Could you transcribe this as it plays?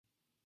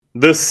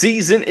The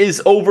season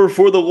is over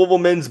for the Louisville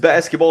men's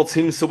basketball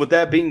team. So with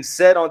that being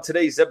said, on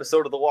today's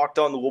episode of the Locked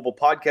On Louisville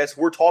podcast,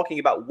 we're talking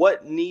about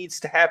what needs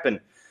to happen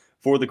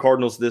for the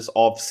Cardinals this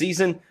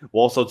offseason.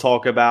 We'll also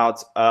talk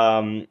about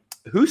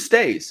who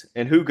stays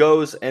and who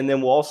goes, and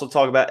then we'll also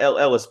talk about El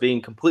Ellis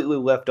being completely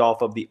left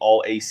off of the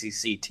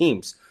All-ACC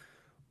teams.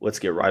 Let's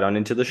get right on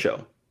into the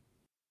show.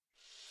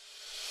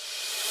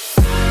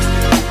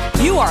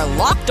 You are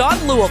Locked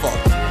On Louisville,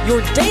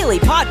 your daily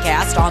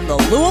podcast on the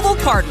Louisville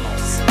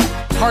Cardinals.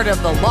 Part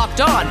of the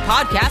Locked On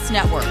Podcast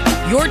Network,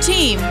 your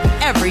team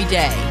every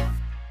day.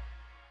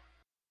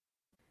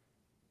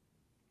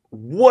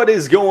 What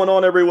is going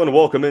on, everyone?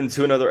 Welcome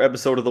into another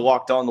episode of the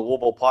Locked On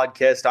Louisville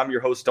podcast. I'm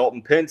your host,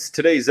 Dalton Pence.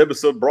 Today's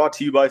episode brought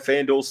to you by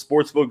FanDuel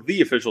Sportsbook, the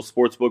official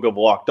sportsbook of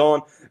Locked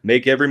On.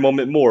 Make every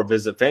moment more.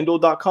 Visit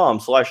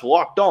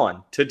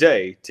FanDuel.com/LockedOn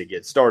today to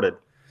get started.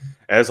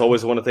 As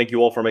always, I want to thank you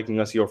all for making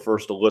us your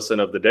first listen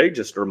of the day.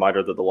 Just a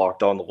reminder that the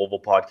Locked On Louisville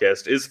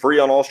podcast is free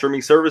on all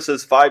streaming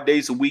services 5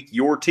 days a week,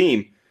 your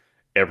team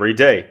every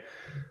day.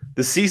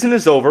 The season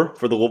is over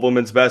for the Louisville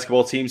men's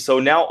basketball team, so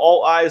now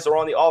all eyes are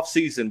on the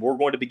offseason. We're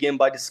going to begin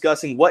by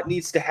discussing what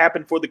needs to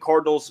happen for the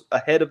Cardinals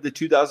ahead of the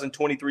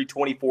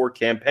 2023-24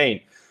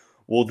 campaign.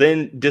 We'll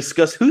then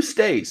discuss who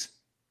stays,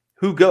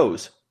 who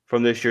goes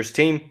from this year's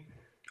team,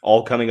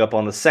 all coming up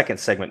on the second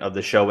segment of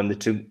the show. And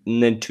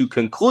then to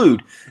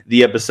conclude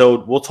the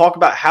episode, we'll talk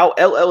about how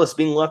El Ellis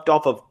being left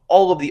off of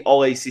all of the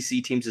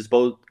All-ACC teams is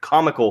both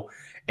comical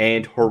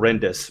and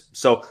horrendous.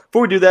 So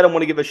before we do that, I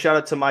want to give a shout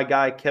out to my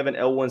guy, Kevin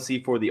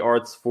L1C, for the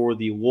arts for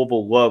the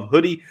Louisville Love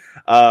hoodie.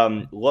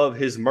 Love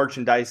his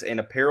merchandise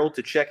and apparel.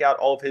 To check out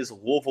all of his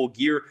Louisville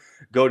gear,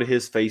 go to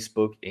his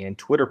Facebook and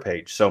Twitter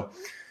page. So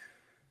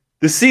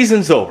the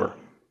season's over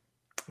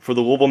for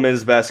the Louisville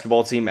men's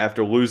basketball team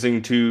after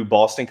losing to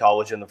Boston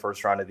College in the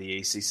first round of the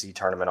ACC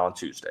tournament on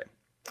Tuesday.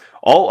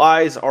 All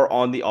eyes are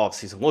on the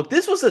offseason. Look,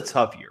 this was a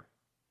tough year.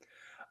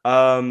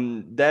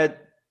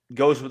 That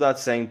goes without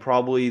saying,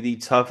 probably the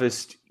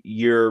toughest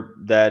year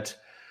that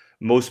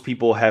most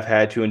people have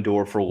had to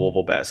endure for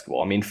Louisville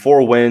basketball. I mean,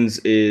 4 wins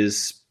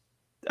it's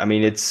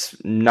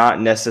not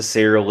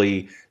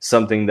necessarily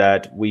something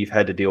that we've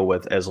had to deal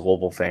with as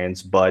Louisville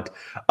fans, but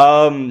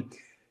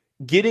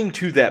getting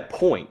to that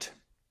point,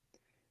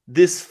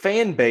 this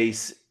fan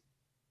base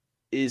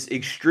is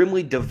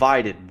extremely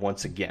divided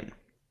once again.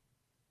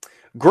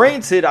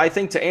 Granted, I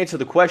think to answer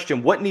the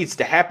question, what needs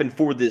to happen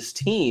for this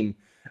team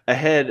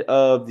ahead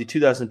of the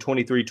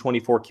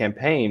 2023-24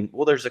 campaign,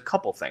 well, there's a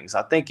couple things.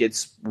 I think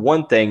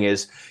one thing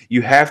is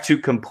you have to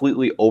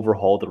completely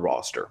overhaul the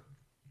roster.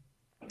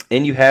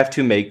 And you have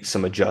to make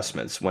some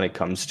adjustments when it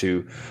comes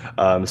to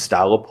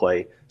style of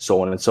play,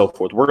 so on and so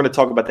forth. We're going to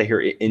talk about that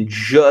here in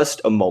just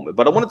a moment.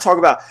 But I want to talk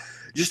about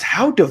just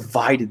how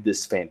divided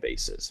this fan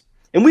base is.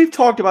 And we've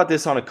talked about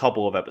this on a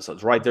couple of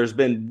episodes, right? There's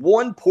been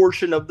one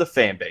portion of the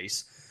fan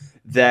base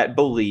that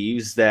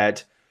believes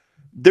that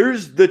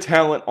there's the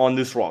talent on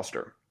this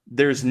roster.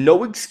 There's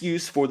no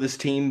excuse for this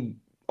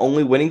team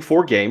only winning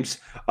 4 games.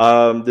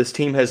 This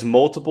team has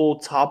multiple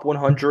top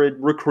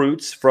 100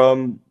 recruits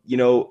from,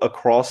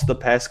 across the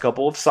past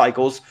couple of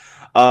cycles.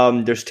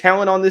 There's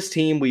talent on this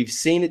team. We've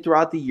seen it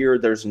throughout the year.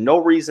 There's no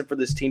reason for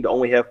this team to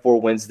only have 4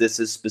 wins. This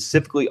is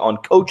specifically on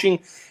coaching,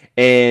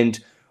 and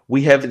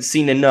we haven't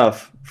seen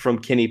enough from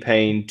Kenny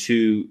Payne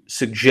to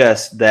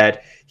suggest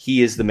that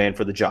he is the man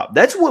for the job.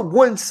 That's what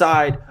one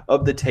side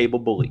of the table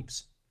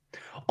believes.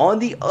 On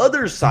the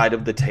other side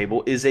of the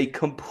table is a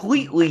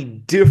completely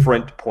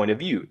different point of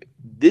view.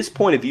 This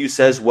point of view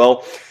says,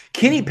 well,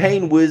 Kenny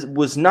Payne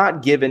was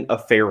not given a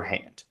fair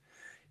hand.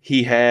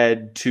 He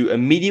had to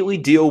immediately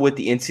deal with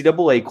the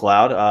NCAA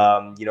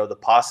cloud, the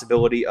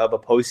possibility of a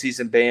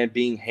postseason ban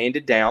being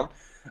handed down,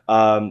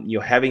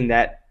 having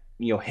that,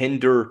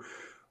 hinder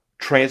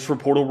transfer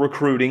portal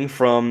recruiting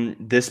from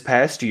this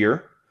past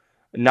year.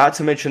 Not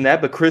to mention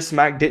that, but Chris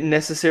Mack didn't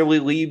necessarily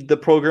leave the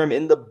program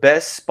in the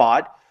best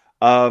spot.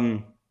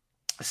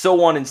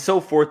 So on and so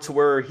forth, to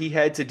where he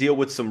had to deal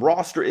with some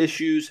roster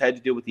issues, had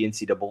to deal with the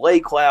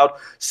NCAA cloud,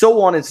 so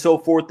on and so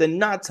forth. And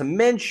not to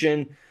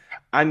mention,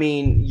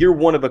 you're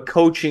one of a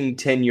coaching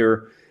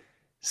tenure.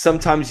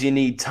 Sometimes you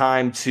need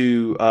time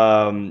to,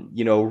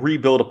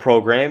 rebuild a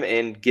program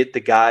and get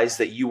the guys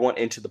that you want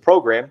into the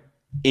program.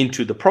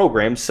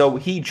 So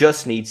he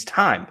just needs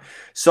time.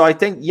 So I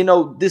think,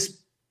 this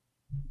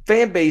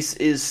fan base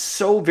is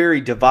so very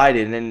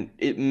divided, and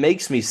it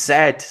makes me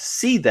sad to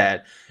see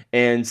that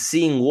and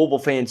seeing Louisville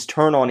fans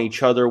turn on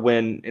each other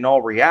when, in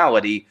all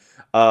reality,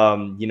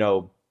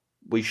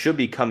 we should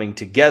be coming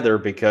together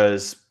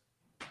because,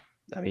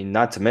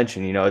 not to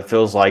mention, it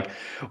feels like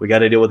we got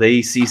to deal with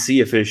ACC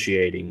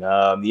officiating. The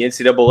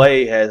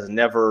NCAA has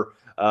never,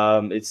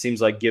 it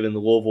seems like, given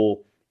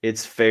Louisville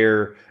its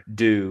fair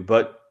due.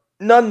 But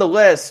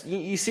nonetheless,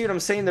 you see what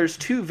I'm saying? There's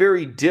 2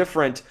 very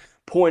different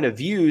point of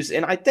views,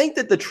 and I think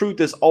that the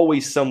truth is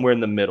always somewhere in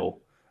the middle.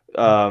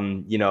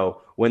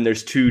 When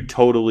there's 2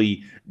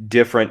 totally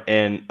different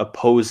and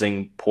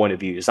opposing point of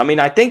views.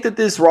 I think that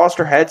this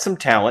roster had some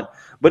talent,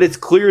 but it's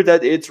clear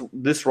that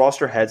this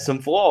roster had some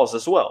flaws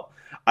as well.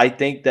 I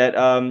think that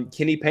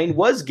Kenny Payne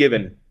was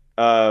given,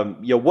 let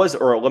me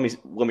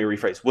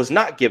rephrase, was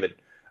not given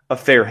a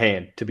fair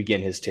hand to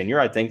begin his tenure.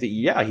 I think that,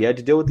 he had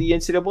to deal with the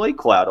NCAA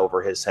cloud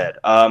over his head.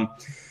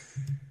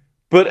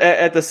 But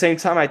at the same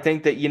time, I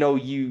think that,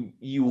 you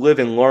live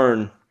and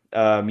learn.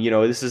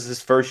 This is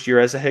his first year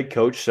as a head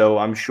coach, so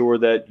I'm sure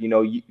that,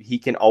 he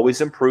can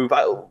always improve.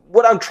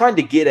 What I'm trying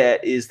to get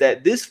at is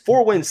that this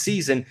 4-win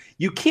season,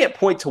 you can't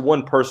point to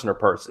one person or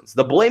persons.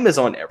 The blame is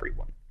on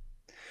everyone,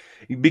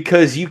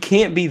 because you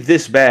can't be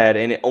this bad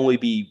and it only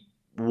be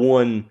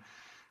one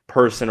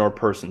person or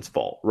person's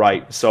fault,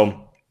 right?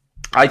 So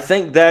I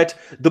think that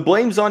the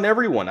blame's on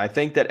everyone. I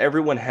think that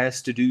everyone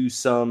has to do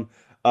some,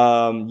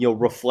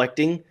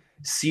 reflecting,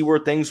 see where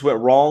things went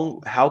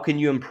wrong, how can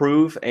you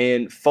improve,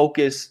 and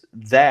focus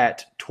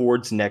that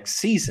towards next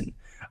season.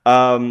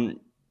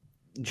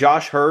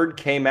 Josh Hurd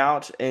came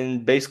out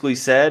and basically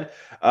said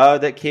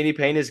that Kenny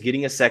Payne is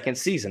getting a second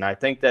season. I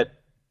think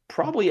that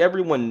probably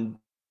everyone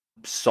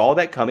saw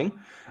that coming.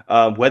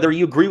 Whether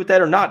you agree with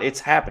that or not, it's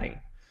happening.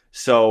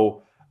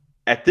 So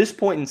at this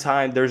point in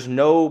time, there's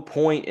no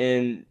point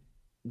in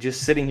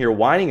just sitting here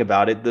whining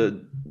about it.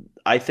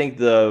 I think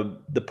the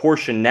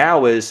portion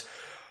now is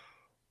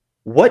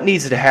what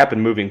needs to happen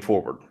moving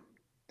forward.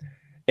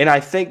 And I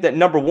think that,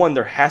 number one,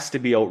 there has to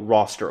be a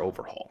roster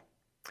overhaul,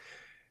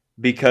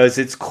 because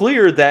it's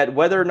clear that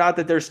whether or not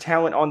that there's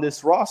talent on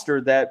this roster,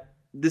 that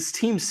this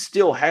team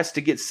still has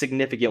to get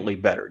significantly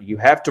better. You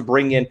have to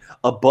bring in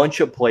a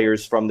bunch of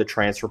players from the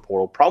transfer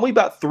portal, probably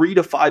about 3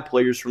 to 5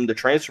 players from the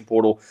transfer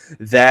portal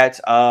that,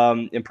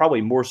 and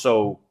probably more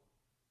so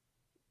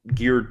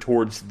geared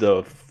towards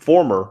the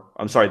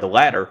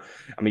latter.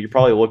 I mean, you're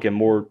probably looking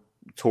more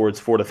towards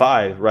 4 to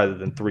 5 rather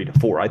than 3 to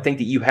 4. I think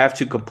that you have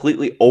to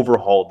completely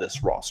overhaul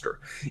this roster.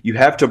 You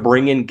have to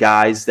bring in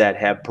guys that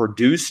have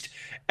produced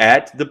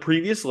at the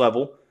previous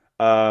level,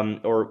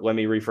 or let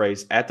me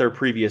rephrase, at their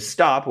previous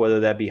stop, whether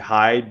that be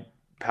high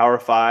Power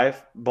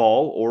 5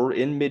 ball or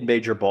in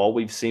mid-major ball.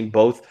 We've seen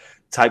both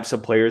types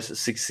of players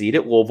succeed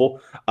at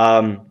Louisville.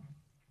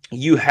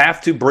 You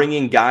have to bring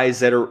in guys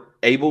that are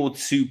able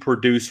to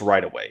produce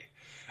right away.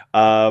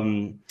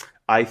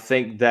 I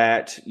think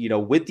that,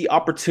 with the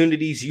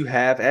opportunities you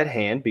have at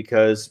hand,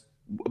 because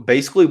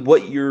basically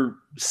what you're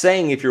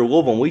saying, if you're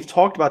Louisville, and we've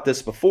talked about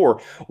this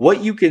before,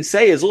 what you can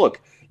say is,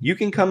 look, you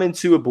can come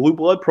into a blue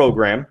blood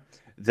program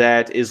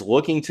that is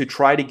looking to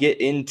try to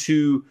get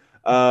into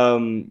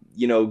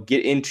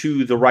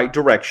the right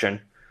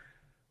direction.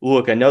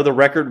 Look, I know the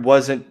record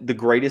wasn't the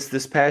greatest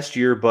this past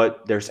year,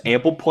 but there's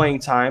ample playing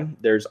time.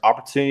 There's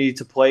opportunity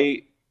to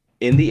play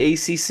in the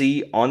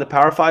ACC on the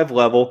Power 5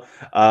 level,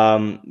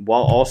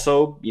 while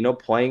also,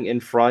 playing in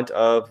front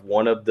of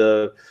one of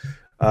the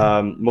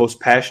most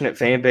passionate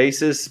fan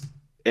bases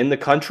in the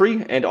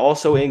country, and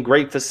also in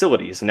great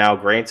facilities. Now,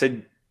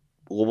 granted,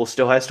 Louisville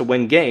still has to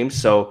win games,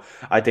 so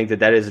I think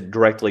that is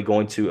directly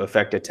going to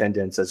affect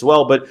attendance as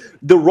well. But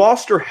the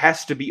roster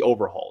has to be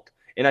overhauled.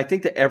 And I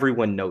think that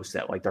everyone knows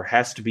that. Like, there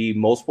has to be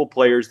multiple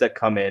players that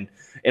come in.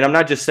 And I'm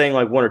not just saying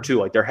like 1 or 2.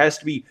 Like, there has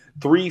to be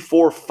 3,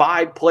 4,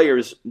 5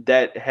 players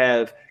that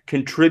have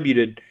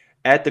contributed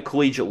at the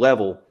collegiate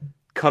level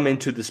come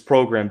into this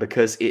program,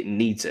 because it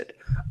needs it.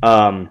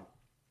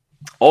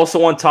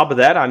 Also, on top of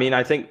that, I mean,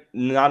 I think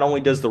not only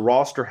does the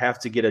roster have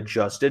to get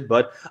adjusted,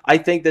 but I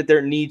think that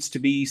there needs to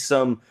be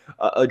some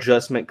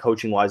adjustment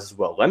coaching-wise as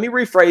well. Let me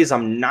rephrase.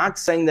 I'm not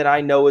saying that I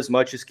know as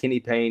much as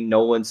Kenny Payne,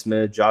 Nolan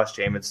Smith, Josh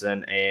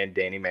Jamison, and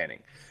Danny Manning.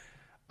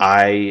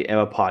 I am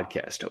a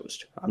podcast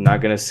host. I'm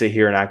not going to sit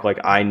here and act like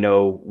I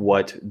know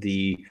what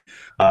the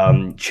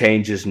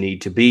changes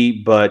need to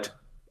be, but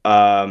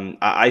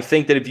I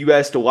think that if you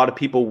asked a lot of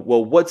people,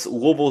 well, what's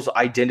Louisville's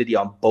identity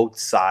on both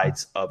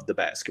sides of the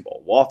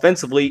basketball? Well,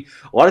 offensively,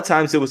 a lot of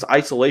times it was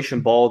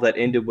isolation ball that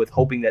ended with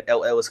hoping that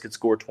El Ellis could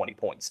score 20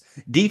 points.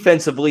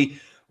 Defensively,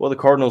 well, the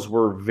Cardinals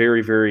were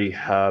very, very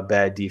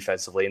bad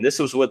defensively. And this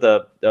was with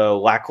a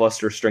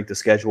lackluster strength of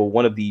schedule,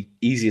 one of the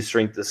easiest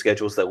strength of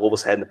schedules that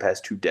Louisville's had in the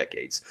past 2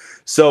 decades.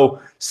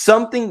 So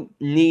something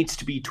needs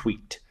to be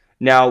tweaked.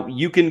 Now,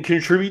 you can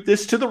contribute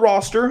this to the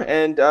roster,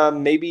 and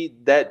maybe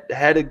that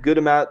had a good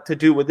amount to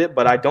do with it,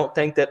 but I don't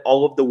think that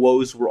all of the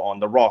woes were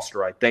on the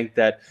roster. I think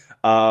that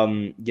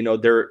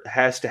there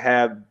has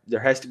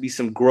to be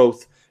some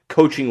growth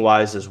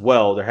coaching-wise as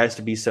well. There has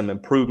to be some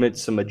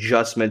improvements, some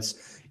adjustments.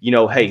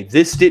 Hey,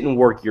 this didn't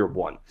work year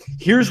 1.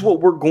 Here's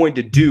what we're going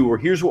to do, or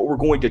here's what we're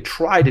going to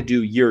try to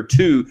do year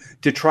 2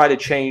 to try to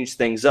change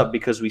things up,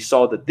 because we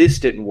saw that this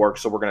didn't work,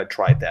 so we're going to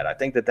try that. I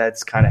think that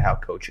that's kind of how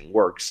coaching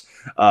works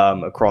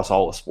across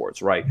all of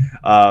sports, right?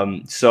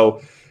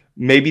 So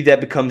maybe that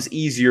becomes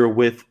easier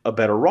with a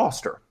better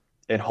roster,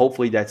 and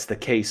hopefully that's the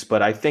case.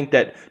 But I think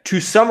that,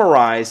 to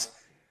summarize,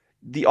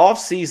 the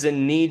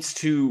offseason needs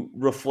to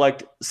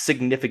reflect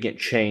significant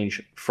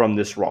change from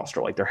this roster.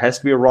 Like, there has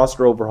to be a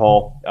roster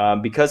overhaul,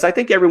 because I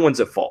think everyone's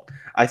at fault.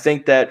 I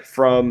think that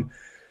from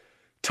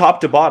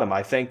top to bottom,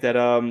 I think that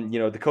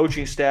the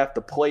coaching staff,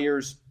 the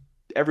players,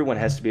 everyone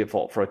has to be at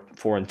fault for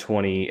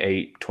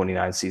 4-28,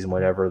 29 season,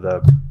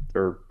 whatever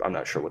or I'm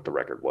not sure what the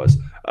record was,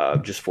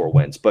 just 4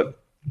 wins.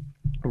 But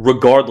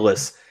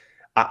regardless,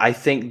 I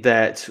think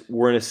that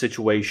we're in a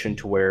situation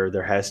to where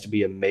there has to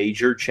be a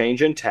major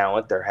change in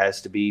talent. There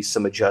has to be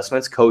some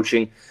adjustments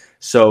coaching.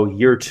 So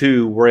year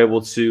two, we're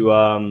able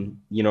to,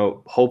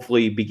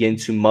 hopefully begin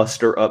to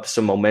muster up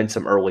some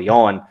momentum early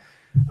on.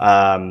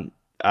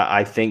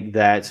 I think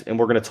that, and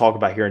we're going to talk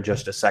about here in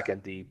just a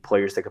second, the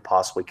players that could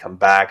possibly come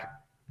back,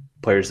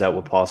 players that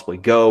would possibly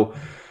go,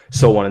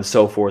 so on and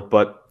so forth.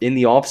 But in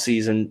the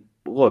offseason,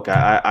 look,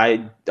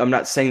 I'm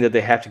not saying that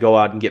they have to go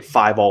out and get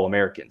 5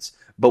 All-Americans,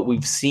 but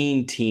we've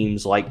seen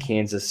teams like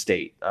Kansas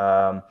State,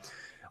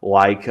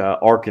 like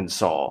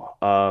Arkansas,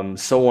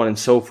 so on and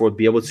so forth,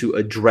 be able to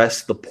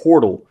address the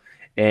portal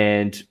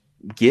and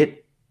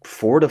get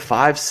 4 to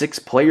 5, 6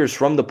 players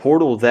from the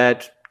portal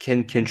that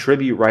can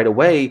contribute right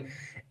away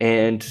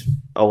and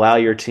allow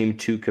your team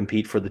to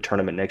compete for the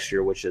tournament next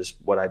year, which is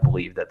what I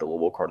believe that the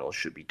Louisville Cardinals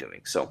should be doing.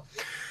 So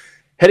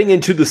heading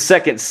into the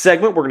second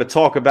segment, we're going to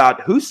talk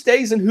about who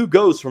stays and who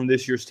goes from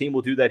this year's team.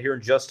 We'll do that here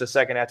in just a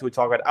second after we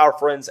talk about our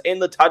friends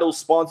and the title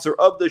sponsor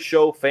of the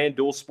show,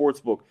 FanDuel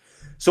Sportsbook.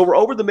 So we're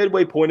over the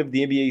midway point of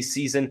the NBA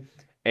season,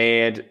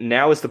 and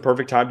now is the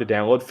perfect time to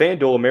download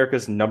FanDuel,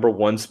 America's #1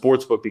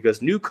 sportsbook,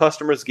 because new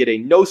customers get a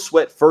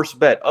no-sweat first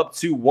bet up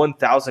to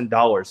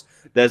 $1,000.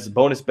 That's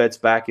bonus bets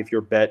back if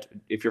your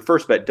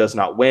first bet does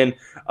not win.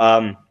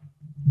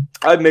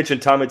 I've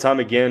mentioned time and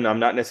time again, I'm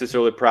not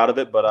necessarily proud of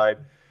it, but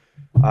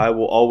I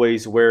will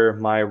always wear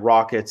my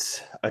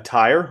Rockets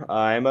attire.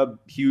 I'm a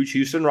huge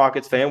Houston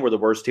Rockets fan. We're the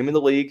worst team in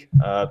the league,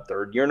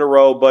 3rd year in a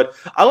row. But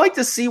I like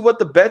to see what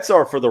the bets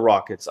are for the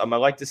Rockets. I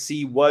like to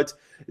see what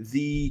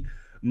the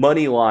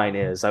money line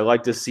is. I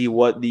like to see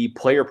what the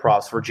player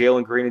props for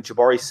Jalen Green and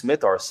Jabari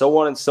Smith are, so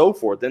on and so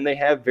forth. Then they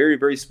have very,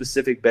 very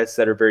specific bets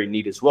that are very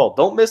neat as well.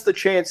 Don't miss the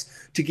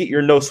chance to get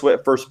your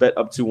no-sweat first bet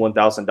up to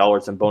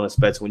 $1,000 in bonus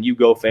bets when you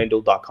go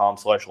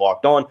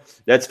FanDuel.com/lockedon.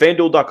 That's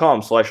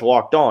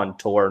FanDuel.com/lockedon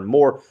to learn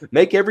more.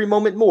 Make every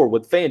moment more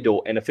with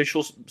FanDuel, an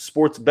official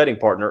sports betting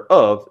partner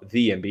of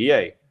the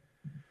NBA.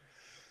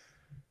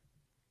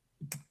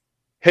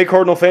 Hey,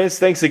 Cardinal fans,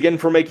 thanks again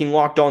for making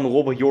Locked On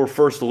Louisville your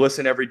first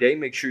listen every day.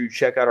 Make sure you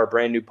check out our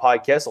brand new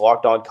podcast,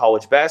 Locked On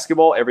College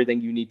Basketball. Everything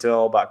you need to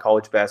know about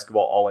college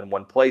basketball all in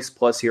one place,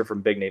 plus hear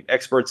from big-name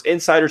experts,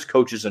 insiders,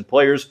 coaches, and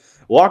players.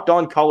 Locked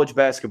On College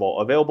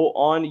Basketball, available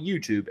on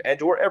YouTube and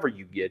wherever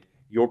you get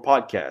your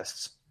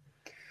podcasts.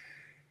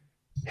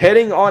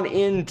 Heading on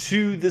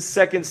into the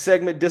second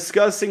segment,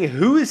 discussing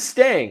who is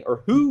staying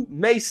or who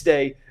may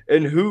stay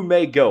and who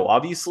may go.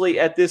 Obviously,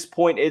 at this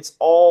point, it's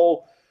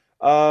all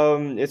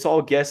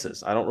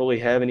guesses. I don't really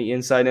have any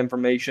inside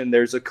information.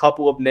 There's a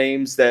couple of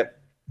names that,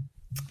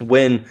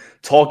 when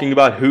talking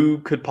about who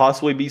could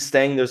possibly be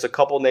staying, there's a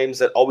couple names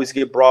that always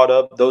get brought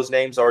up. Those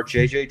names are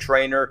J.J.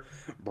 Traynor,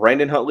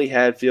 Brandon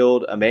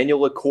Huntley-Hatfield,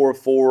 Emmanuel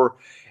Okorafor,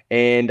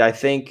 and I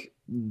think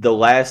the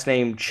last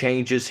name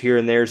changes here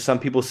and there. Some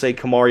people say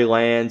Kamari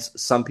Lands.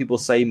 Some people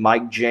say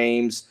Mike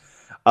James.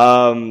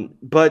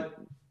 But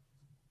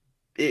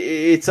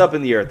it's up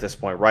in the air at this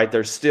point, right?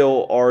 There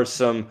still are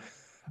some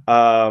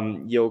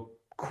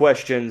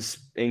questions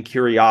and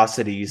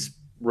curiosities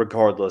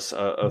regardless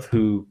of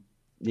who,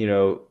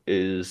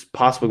 is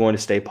possibly going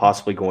to stay,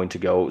 possibly going to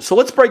go. So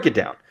let's break it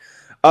down.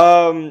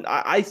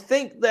 I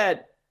think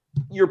that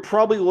you're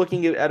probably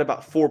looking at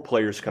about 4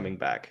 players coming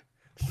back.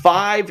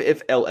 5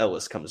 if L.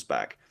 Ellis comes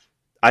back.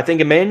 I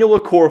think Emmanuel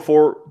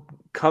Okorafor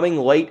coming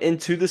late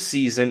into the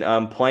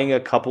season, playing a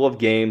couple of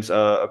games.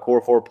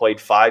 Okorafor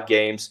played 5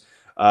 games,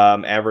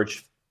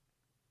 averaged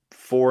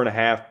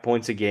 4.5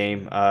 points a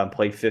game,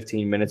 played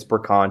 15 minutes per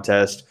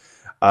contest.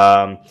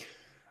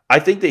 I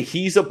think that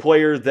he's a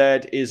player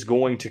that is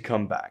going to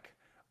come back.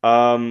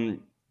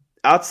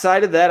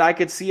 Outside of that, I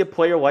could see a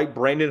player like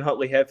Brandon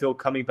Huntley-Hatfield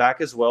coming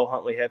back as well.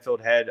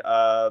 Huntley-Hatfield had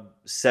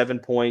 7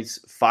 points,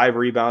 5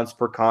 rebounds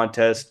per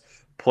contest,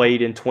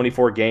 played in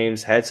 24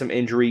 games, had some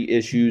injury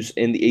issues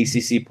in the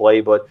ACC play,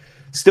 but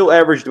still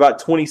averaged about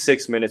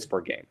 26 minutes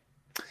per game.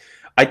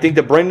 I think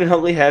that Brandon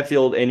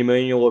Huntley-Hatfield and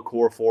Emmanuel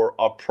Okorafor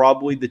are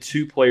probably the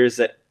 2 players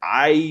that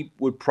I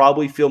would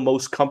probably feel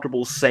most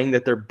comfortable saying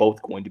that they're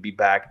both going to be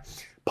back.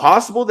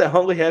 Possible that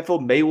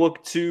Huntley-Hatfield may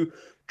look to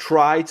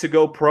try to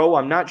go pro.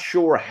 I'm not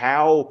sure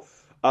how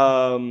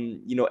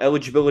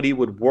eligibility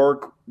would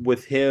work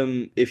with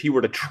him if he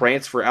were to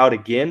transfer out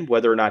again,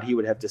 whether or not he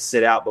would have to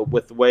sit out. But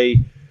with the way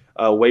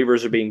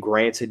waivers are being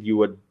granted, you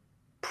would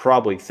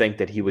probably think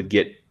that he would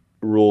get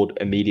ruled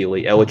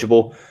immediately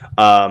eligible.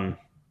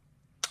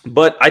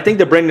 But I think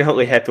that Brandon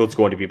Huntley-Hatfield is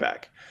going to be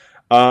back.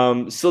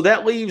 So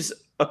that leaves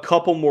a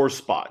couple more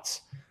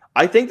spots.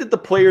 I think that the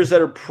players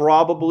that are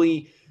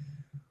probably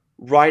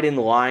right in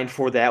line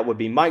for that would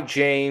be Mike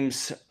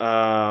James,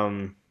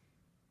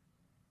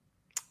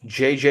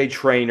 J.J.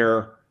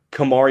 Traynor,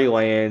 Kamari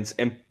Lands,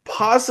 and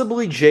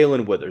possibly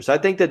Jalen Withers. I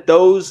think that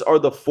those are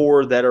the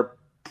 4 that are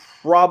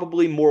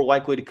probably more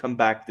likely to come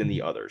back than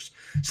the others.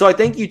 So I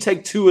think you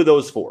take 2 of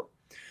those 4.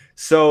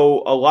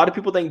 So a lot of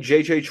people think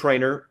J.J.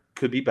 Traynor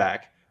could be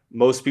back.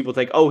 Most people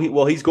think,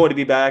 he's going to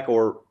be back,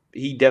 or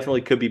he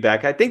definitely could be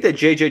back. I think that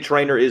J.J.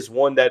 Traynor is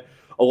one that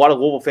a lot of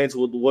Louisville fans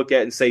would look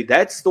at and say,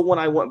 that's the one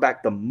I want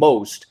back the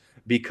most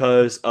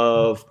because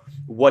of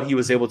what he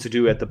was able to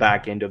do at the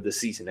back end of the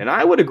season. And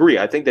I would agree.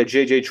 I think that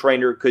J.J.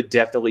 Traynor could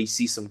definitely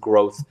see some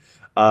growth,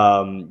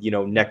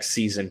 next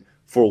season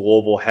for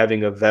Louisville,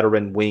 having a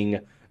veteran wing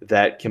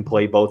that can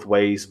play both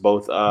ways,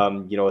 both, a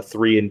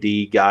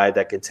 3-and-D guy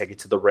that can take it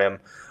to the rim.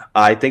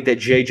 I think that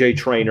J.J.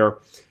 Traynor,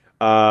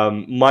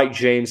 Mike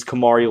James,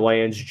 Kamari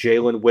Lands,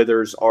 Jalen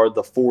Withers are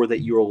the four that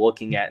you are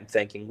looking at and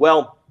thinking,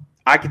 well,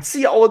 I could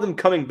see all of them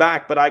coming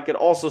back, but I could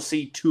also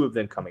see two of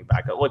them coming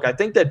back. Look, I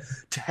think that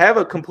to have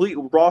a complete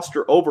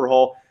roster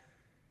overhaul,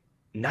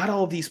 not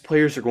all of these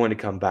players are going to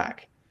come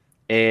back.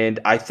 And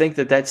I think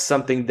that that's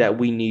something that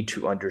we need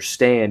to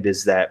understand,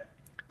 is that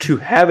to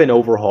have an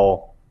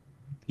overhaul,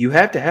 you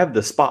have to have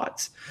the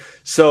spots.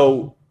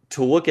 So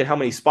to look at how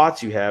many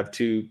spots you have,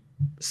 to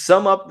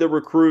sum up the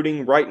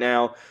recruiting right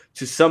now,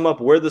 to sum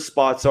up where the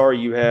spots are,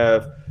 you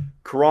have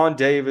Karan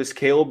Davis,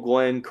 Caleb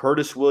Glenn,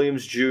 Curtis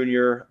Williams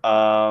Jr.,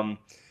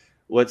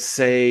 let's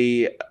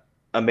say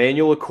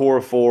Emmanuel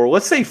Okorafor.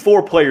 Let's say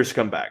 4 players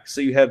come back.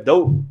 So you have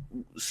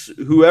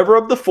whoever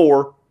of the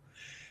 4,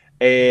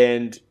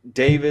 and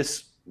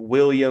Davis,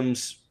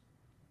 Williams,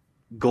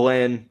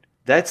 Glenn,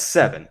 that's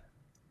 7.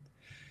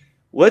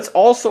 Let's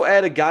also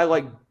add a guy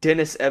like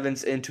Dennis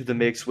Evans into the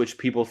mix, which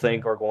people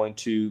think are going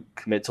to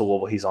commit to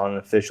Louisville. He's on an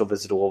official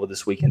visit to Louisville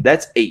this weekend.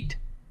 That's 8.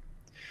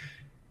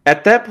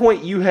 At that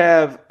point, you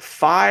have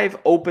 5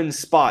 open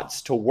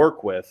spots to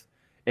work with.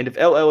 And if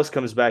L. Ellis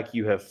comes back,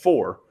 you have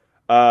 4.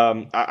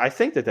 I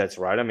think that that's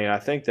right. I mean, I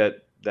think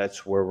that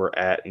that's where we're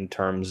at in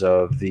terms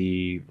of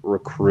the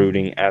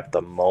recruiting at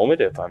the moment,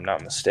 if I'm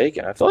not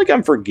mistaken. I feel like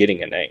I'm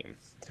forgetting a name.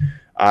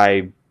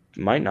 I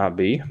might not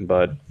be,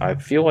 but I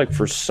feel like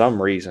for some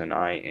reason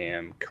I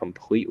am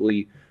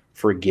completely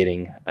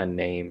forgetting a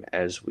name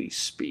as we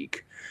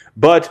speak.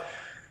 But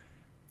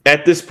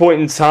at this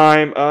point in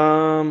time,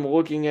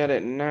 looking at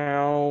it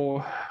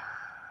now,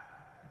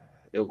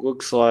 it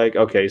looks like,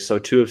 okay, so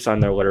 2 have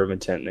signed their letter of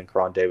intent, and then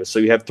Karan Davis. So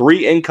you have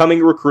 3 incoming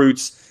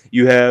recruits.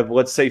 You have,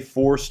 let's say,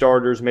 4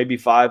 starters, maybe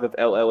 5 if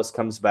L. Ellis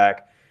comes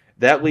back.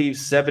 That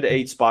leaves 7 to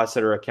 8 spots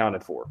that are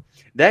accounted for.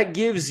 That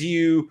gives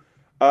you,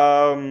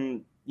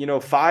 5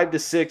 to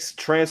 6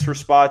 transfer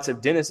spots.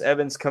 If Dennis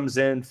Evans comes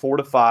in, 4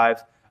 to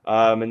 5.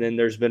 And then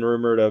there's been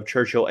rumored of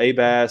Churchill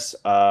Abass,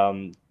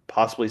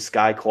 possibly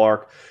Sky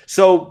Clark.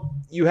 So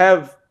you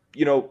have,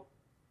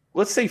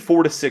 let's say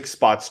 4 to 6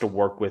 spots to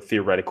work with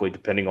theoretically,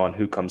 depending on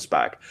who comes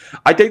back.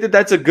 I think that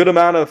that's a good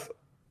amount of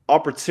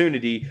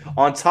opportunity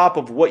on top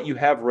of what you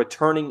have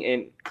returning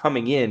and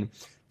coming in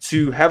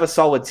to have a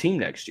solid team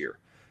next year.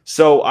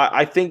 So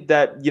I think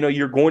that,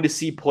 you're going to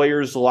see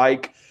players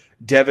like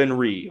Devin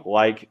Ree,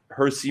 like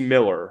Hersey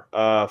Miller,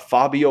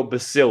 Fabio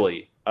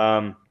Basili.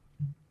 Well,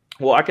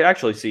 I could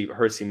actually see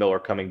Hersey Miller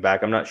coming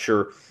back. I'm not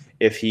sure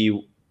if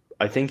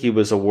I think he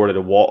was awarded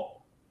rewarded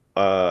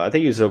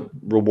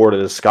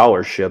a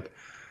scholarship.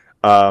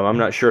 I'm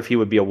not sure if he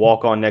would be a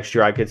walk-on next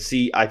year. I could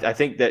see. I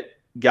think that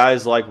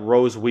guys like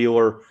Rose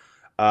Wheeler,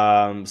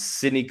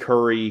 Sidney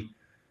Curry,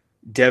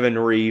 Devin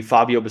Ree,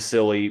 Fabio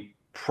Basili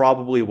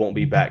probably won't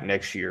be back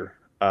next year.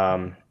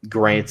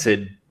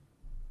 Granted,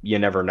 you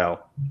never know.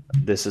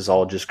 This is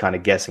all just kind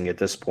of guessing at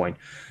this point.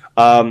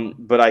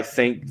 But I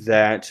think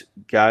that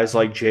guys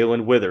like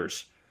Jalen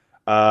Withers,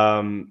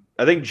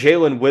 I think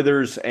Jalen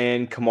Withers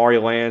and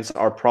Kamari Lands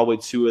are probably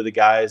 2 of the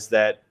guys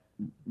that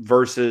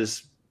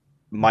versus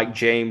Mike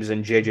James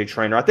and J.J.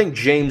 Traynor. I think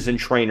James and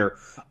Traynor,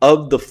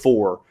 of the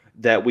 4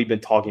 that we've been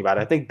talking about,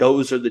 I think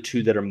those are the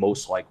 2 that are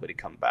most likely to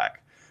come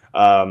back.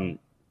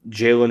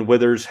 Jalen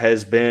Withers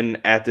has been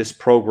at this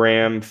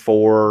program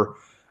for,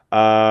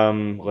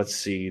 let's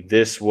see,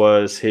 this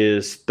was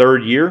his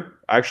 3rd year,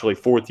 actually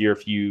 4th year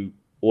if you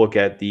look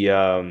at the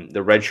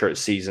redshirt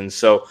season.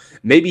 So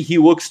maybe he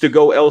looks to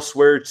go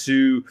elsewhere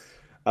to,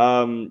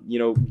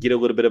 get a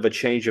little bit of a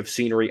change of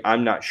scenery.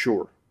 I'm not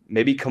sure.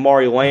 Maybe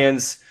Kamari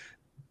Lands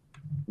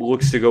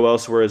looks to go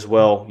elsewhere as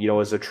well,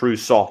 as a true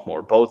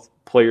sophomore. Both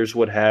players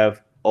would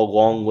have a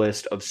long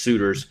list of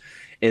suitors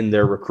in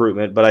their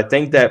recruitment. But I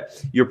think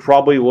that you're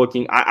probably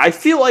looking, I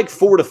feel like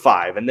 4 to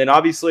 5. And then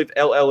obviously if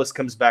L. Ellis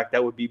comes back,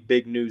 that would be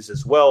big news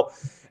as well.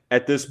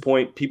 At this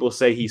point, people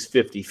say he's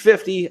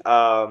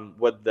 50-50,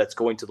 whether that's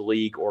going to the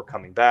league or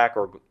coming back,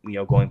 or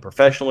going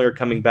professionally or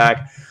coming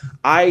back.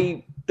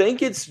 I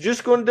think it's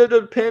just going to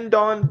depend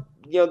on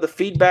the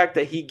feedback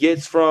that he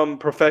gets from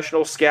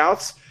professional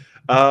scouts.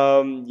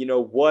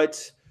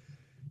 What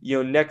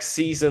next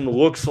season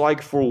looks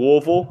like for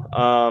Louisville.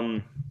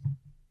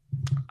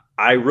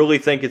 I really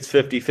think it's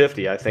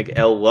 50-50. I think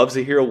L loves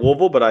it here at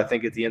Louisville, but I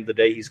think at the end of the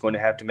day, he's going to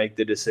have to make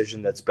the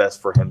decision that's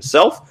best for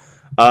himself.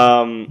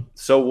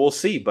 So we'll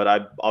see, but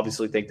I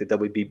obviously think that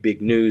would be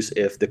big news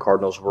if the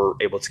Cardinals were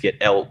able to get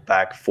L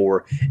back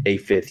for a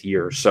 5th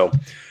year. So,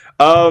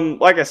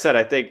 like I said,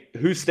 I think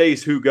who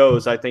stays, who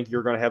goes. I think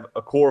you're going to have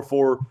a core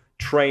 4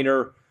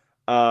 Traynor,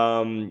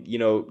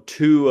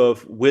 2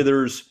 of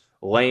Withers,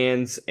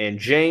 Lands, and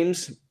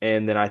James,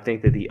 and then I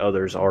think that the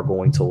others are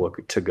going to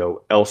look to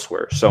go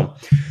elsewhere. So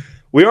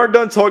We aren't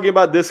done talking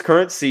about this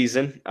current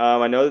season.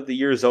 I know that the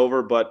year is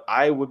over, but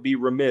I would be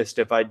remiss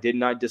if I did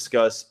not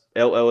discuss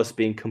Ellis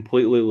being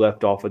completely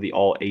left off of the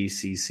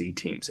All-ACC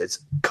teams. It's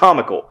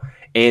comical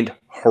and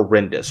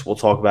horrendous. We'll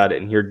talk about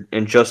it in here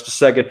in just a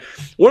second.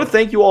 I want to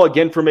thank you all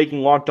again for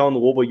making Locked On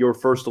Louisville your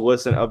first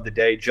listen of the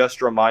day.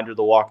 Just a reminder,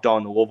 the Locked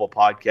On Louisville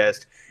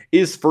podcast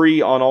is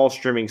free on all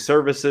streaming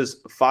services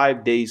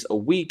 5 days a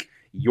week.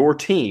 Your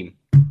team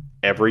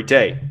every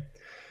day.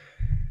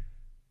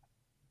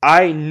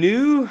 I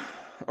knew,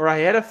 or I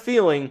had a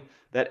feeling,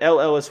 that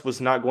Ellis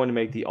was not going to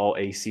make the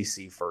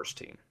All-ACC first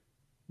team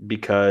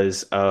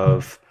because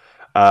of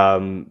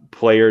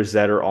players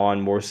that are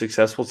on more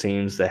successful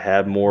teams that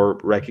have more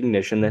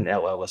recognition than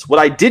Ellis. What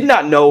I did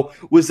not know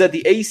was that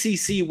the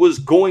ACC was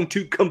going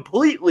to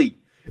completely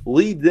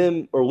leave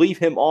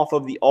him off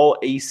of the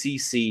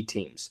All-ACC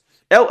teams.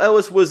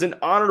 Ellis was an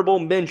honorable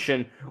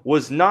mention,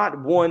 was not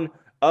one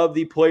of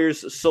the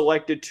players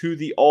selected to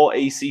the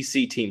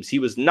All-ACC teams. He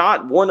was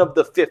not one of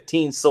the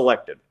 15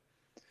 selected.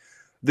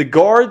 The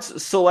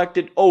guards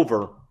selected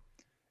over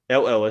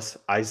Ellis,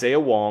 Isaiah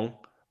Wong,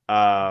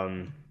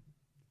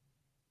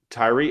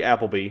 Tyree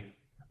Appleby.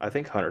 I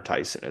think Hunter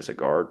Tyson is a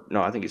guard.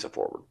 No, I think he's a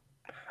forward.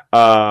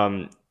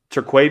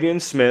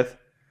 Terquavian Smith,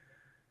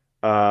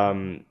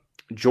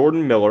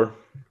 Jordan Miller,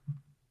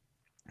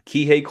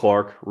 Kihei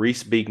Clark,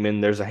 Reese Beekman.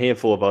 There's a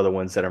handful of other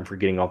ones that I'm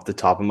forgetting off the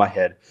top of my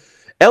head.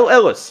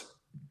 Ellis,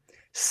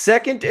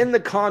 second in the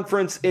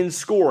conference in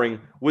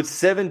scoring with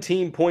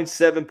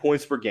 17.7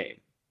 points per game.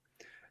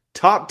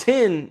 Top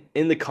 10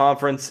 in the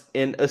conference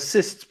in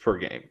assists per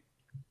game.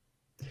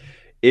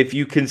 If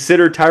you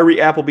consider Tyree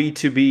Appleby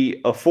to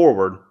be a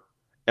forward,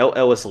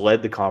 Ellis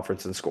led the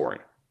conference in scoring.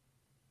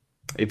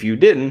 If you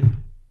didn't,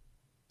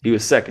 he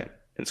was second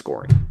in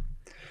scoring.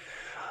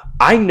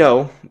 I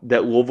know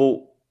that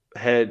Louisville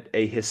had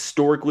a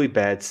historically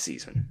bad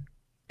season,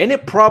 and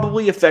it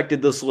probably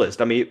affected this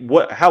list. I mean,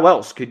 how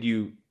else could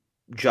you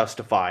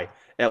justify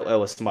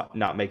Ellis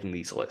not making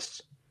these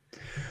lists?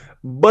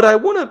 But I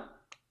want to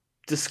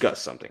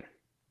discuss something.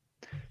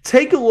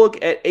 Take a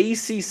look at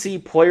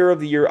ACC Player of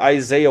the Year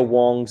Isaiah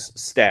Wong's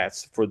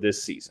stats for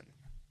this season.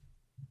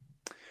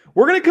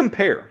 We're going to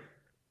compare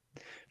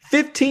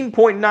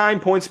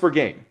 15.9 points per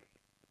game.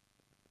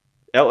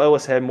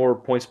 Ellis had more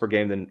points per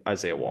game than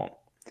Isaiah Wong.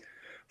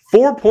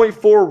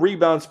 4.4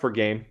 rebounds per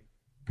game,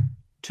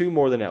 2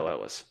 more than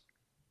Ellis.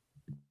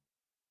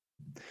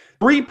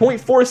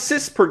 3.4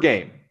 assists per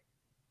game,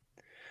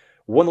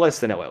 1 less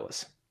than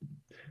Ellis.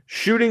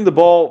 Shooting the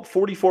ball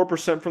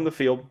 44% from the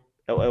field,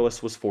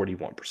 Ellis was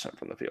 41%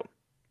 from the field.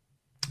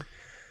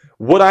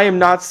 What I am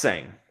not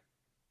saying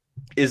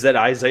is that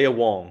Isaiah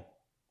Wong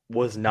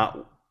was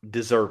not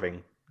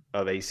deserving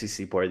of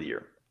ACC Player of the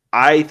Year.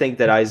 I think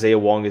that Isaiah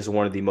Wong is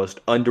one of the most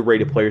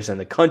underrated players in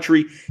the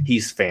country.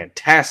 He's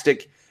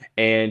fantastic,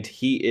 and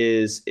he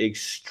is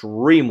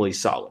extremely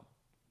solid.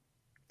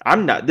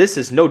 This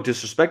is no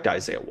disrespect to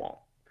Isaiah Wong.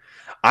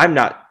 I'm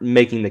not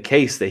making the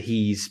case that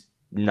he's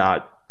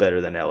not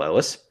better than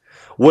Ellis.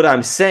 What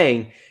I'm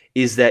saying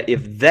is that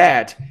if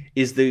that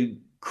is the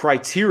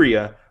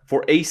criteria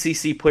for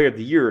ACC Player of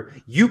the Year,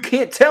 you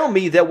can't tell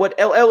me that what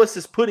Ellis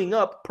is putting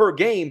up per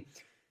game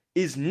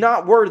is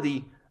not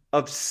worthy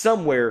of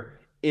somewhere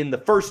in the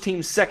first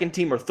team, second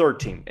team, or third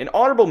team. An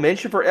honorable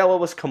mention for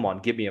Ellis, come on,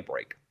 give me a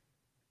break.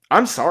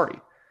 I'm sorry.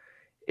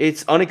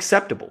 It's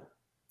unacceptable.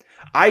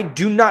 I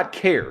do not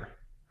care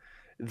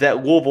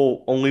that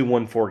Louisville only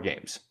won 4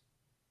 games.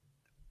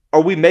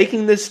 Are we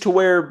making this to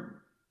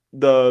where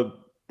the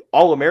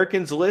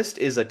All-Americans list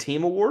is a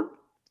team award?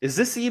 Is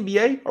this the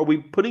NBA? Are we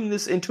putting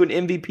this into an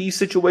MVP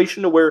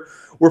situation to where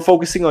we're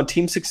focusing on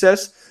team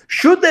success?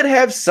 Should that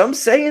have some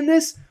say in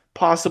this?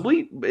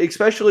 Possibly,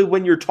 especially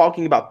when you're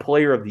talking about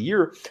Player of the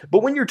Year.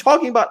 But when you're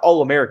talking about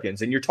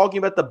All-Americans and you're talking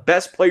about the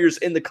best players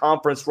in the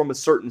conference from a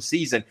certain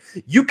season,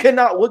 you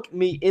cannot look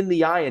me in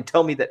the eye and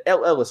tell me that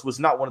Ellis was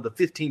not one of the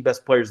 15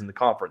 best players in the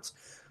conference.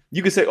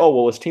 You could say, oh,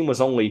 well, his team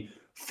only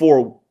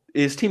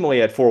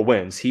had 4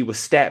 wins. He was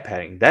stat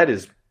padding. That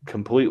is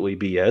completely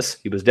BS.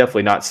 He was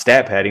definitely not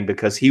stat padding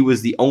because he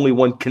was the only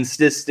one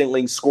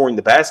consistently scoring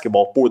the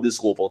basketball for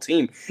this Louisville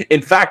team.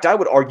 In fact, I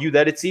would argue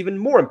that it's even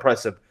more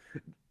impressive,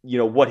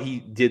 what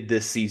he did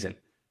this season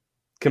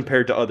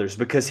compared to others,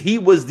 because he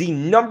was the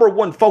number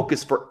one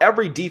focus for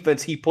every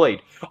defense he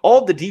played.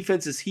 All the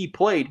defenses he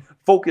played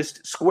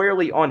focused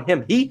squarely on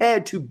him. He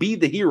had to be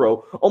the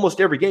hero almost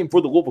every game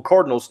for the Louisville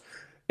Cardinals,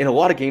 in a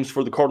lot of games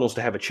for the Cardinals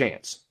to have a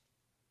chance.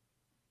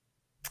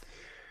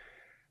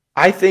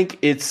 I think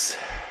it's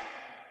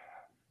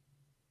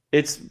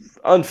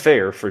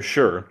unfair for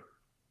sure.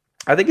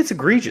 I think it's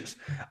egregious.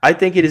 I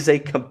think it is a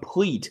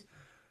complete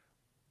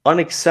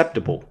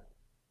unacceptable.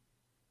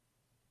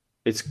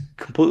 It's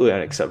completely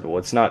unacceptable.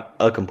 It's not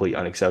a complete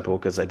unacceptable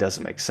because that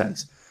doesn't make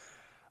sense.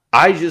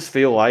 I just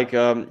feel like,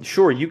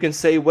 sure, you can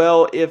say,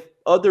 well, if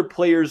other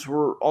players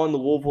were on the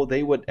Louisville,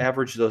 they would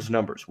average those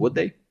numbers. Would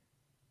they?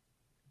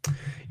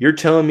 You're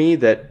telling me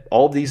that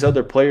all these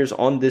other players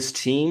on this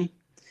team,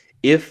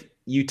 if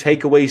you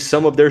take away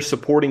some of their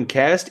supporting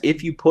cast,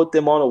 if you put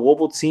them on a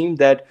Louisville team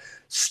that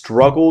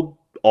struggled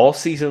all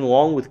season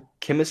long with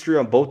chemistry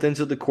on both ends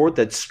of the court,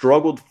 that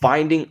struggled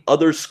finding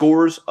other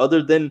scorers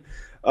other than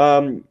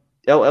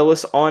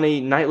Ellis on a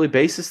nightly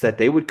basis, that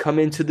they would come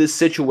into this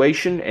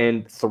situation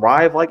and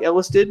thrive like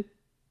Ellis did?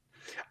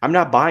 I'm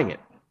not buying it.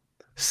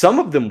 Some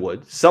of them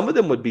would. Some of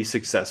them would be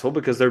successful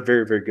because they're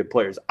very, very good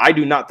players. I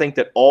do not think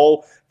that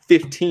all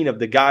 15 of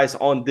the guys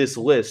on this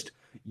list,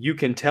 you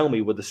can tell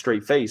me with a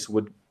straight face,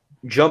 would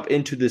jump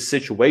into this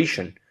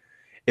situation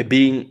and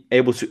being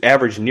able to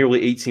average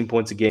nearly 18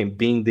 points a game,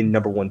 being the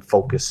number one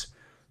focus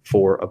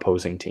for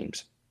opposing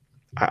teams.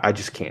 I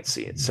just can't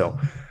see it. So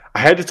I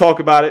had to talk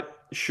about it.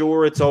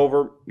 Sure, it's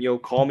over.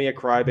 Call me a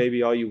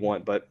crybaby all you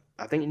want, but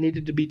I think it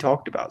needed to be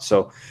talked about.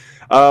 So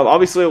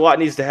obviously a lot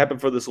needs to happen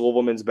for this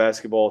Louisville men's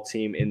basketball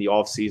team in the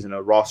offseason,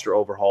 a roster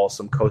overhaul,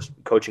 some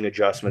coaching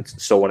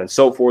adjustments, so on and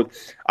so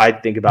forth. I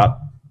think about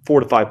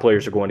 4 to 5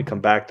 players are going to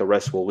come back. The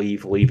rest will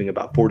leave, leaving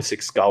about 4 to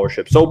 6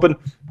 scholarships open.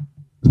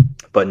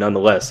 But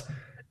nonetheless,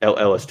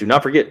 Ellis, do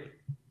not forget,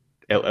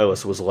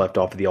 Ellis was left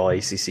off of the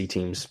All-ACC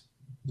teams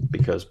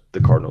because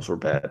the Cardinals were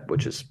bad,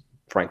 which is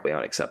frankly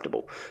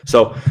unacceptable.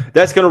 So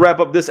that's going to wrap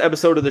up this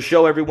episode of the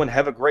show. Everyone,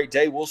 have a great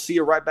day. We'll see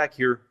you right back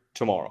here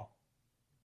tomorrow.